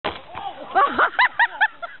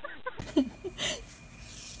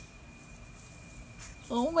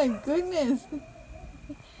Oh my goodness.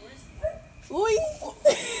 Uy.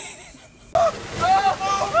 Oh my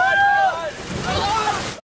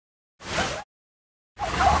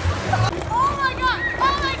God! Oh my God!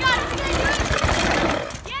 Oh my God! Is he gonna do it?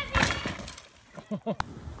 Yes, he did!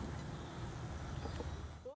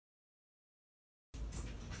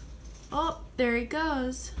 Oh, there he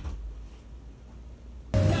goes.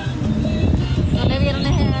 Oh, maybe get on the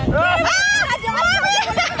head.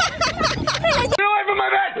 Get away from my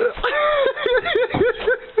bed!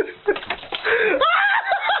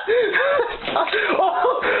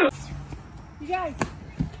 You guys.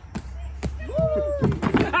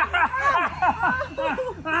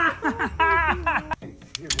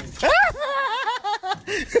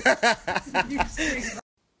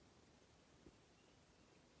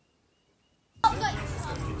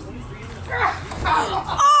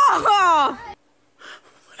 Oh!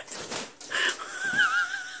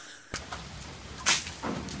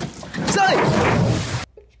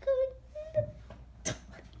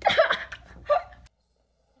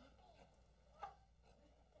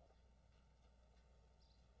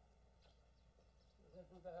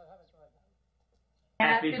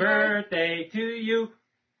 Happy birthday to you.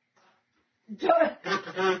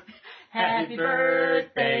 Happy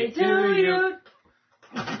birthday to you.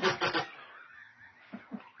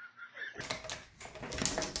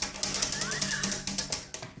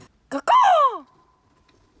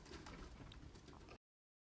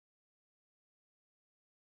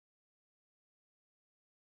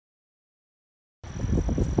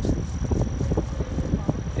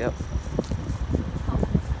 Yep.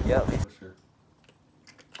 Yep.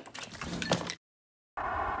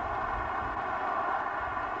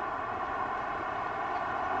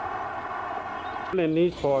 In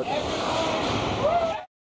these parts.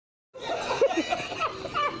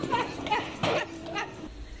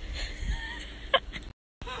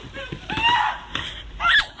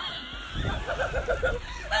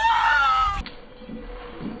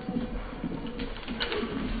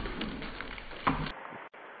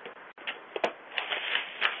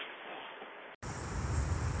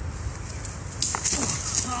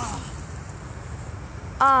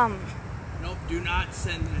 Nope, do not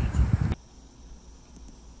send that.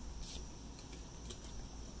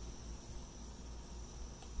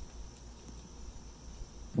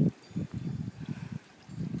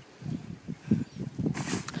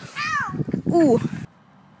 Ooh.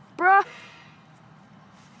 Bruh.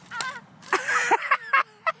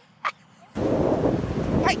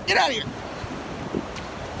 Hey, get out of here!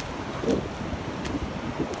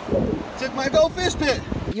 Took my goldfish pit.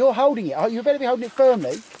 You're holding it. Oh, you better be holding it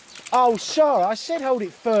firmly. Oh, sorry. I said hold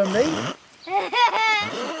it firmly.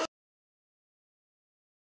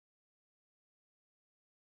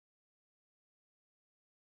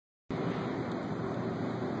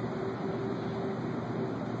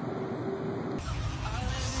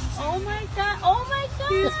 Oh my God! Oh my God!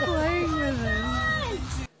 He's playing with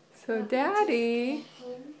him. So Daddy,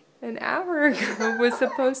 an hour ago, was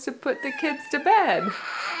supposed to put the kids to bed.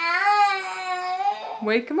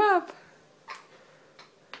 Wake them up.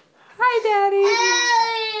 Hi, Daddy.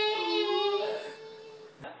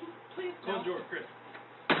 Close your door, Chris.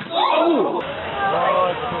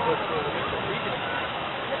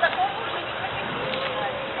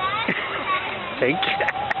 Thank you.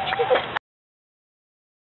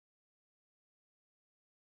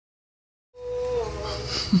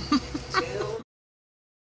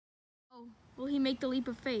 Oh, will he make the leap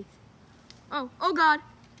of faith? Oh, oh God!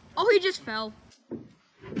 Oh, he just fell.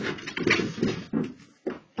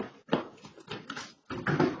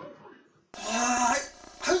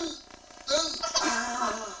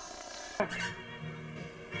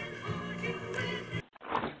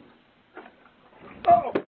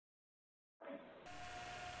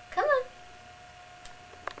 Come on.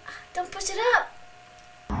 Don't push it up.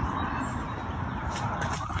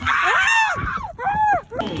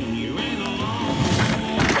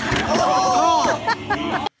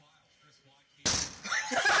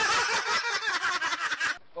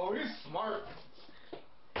 Oh, he's smart.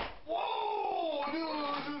 Whoa!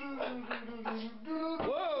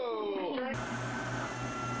 Whoa!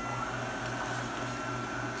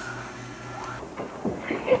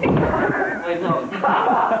 Wait, no.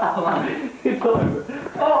 Come on. It's over.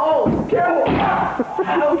 Oh, careful!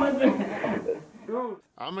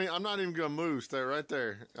 I'm not even gonna move. Stay right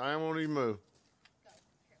there. I won't even move.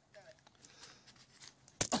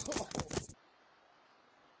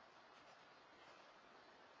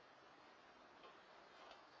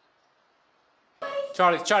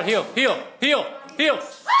 Charlie, heel, heel, heel, Heel!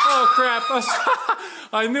 Oh crap!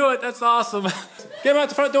 I knew it. That's awesome. Get him out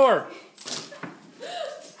the front door.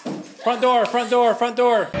 Front door. Front door. Front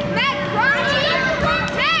door. Matt, wrong team!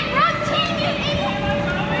 Matt, wrong team, you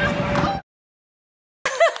idiot!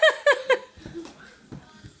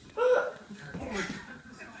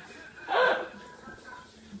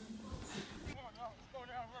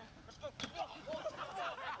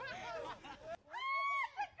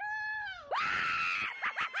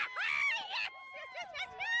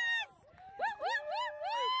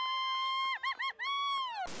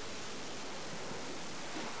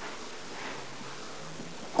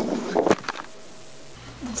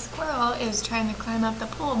 The squirrel is trying to climb up the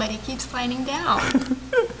pole, but he keeps sliding down.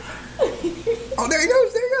 Oh, there he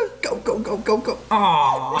goes, there he goes. Go, go, go, go, go.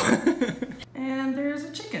 Aww. And there's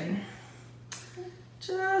a chicken.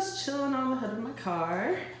 Just chilling on the hood of my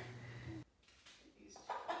car.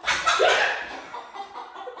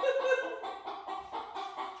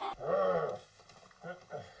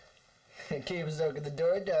 Keeps open the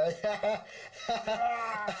door does.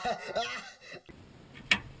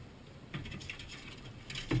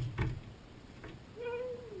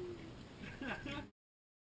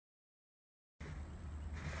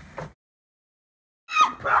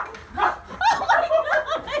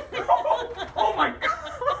 Oh my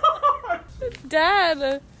god!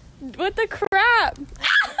 Dad, what the crap?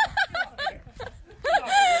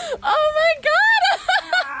 Oh my god!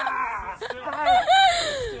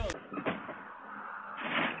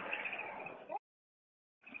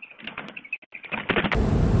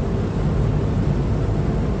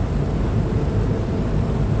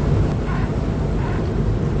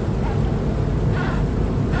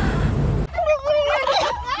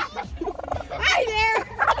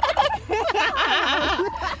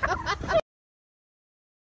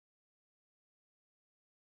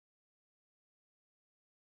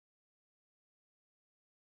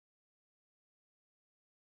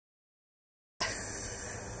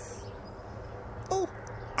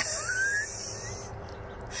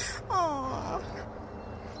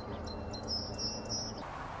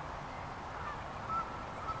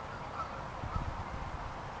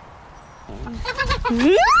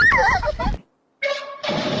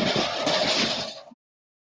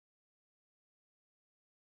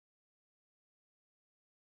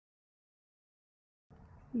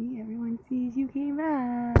 See, everyone sees you came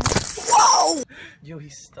back. Whoa! Yo,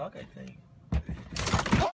 he's stuck, I think.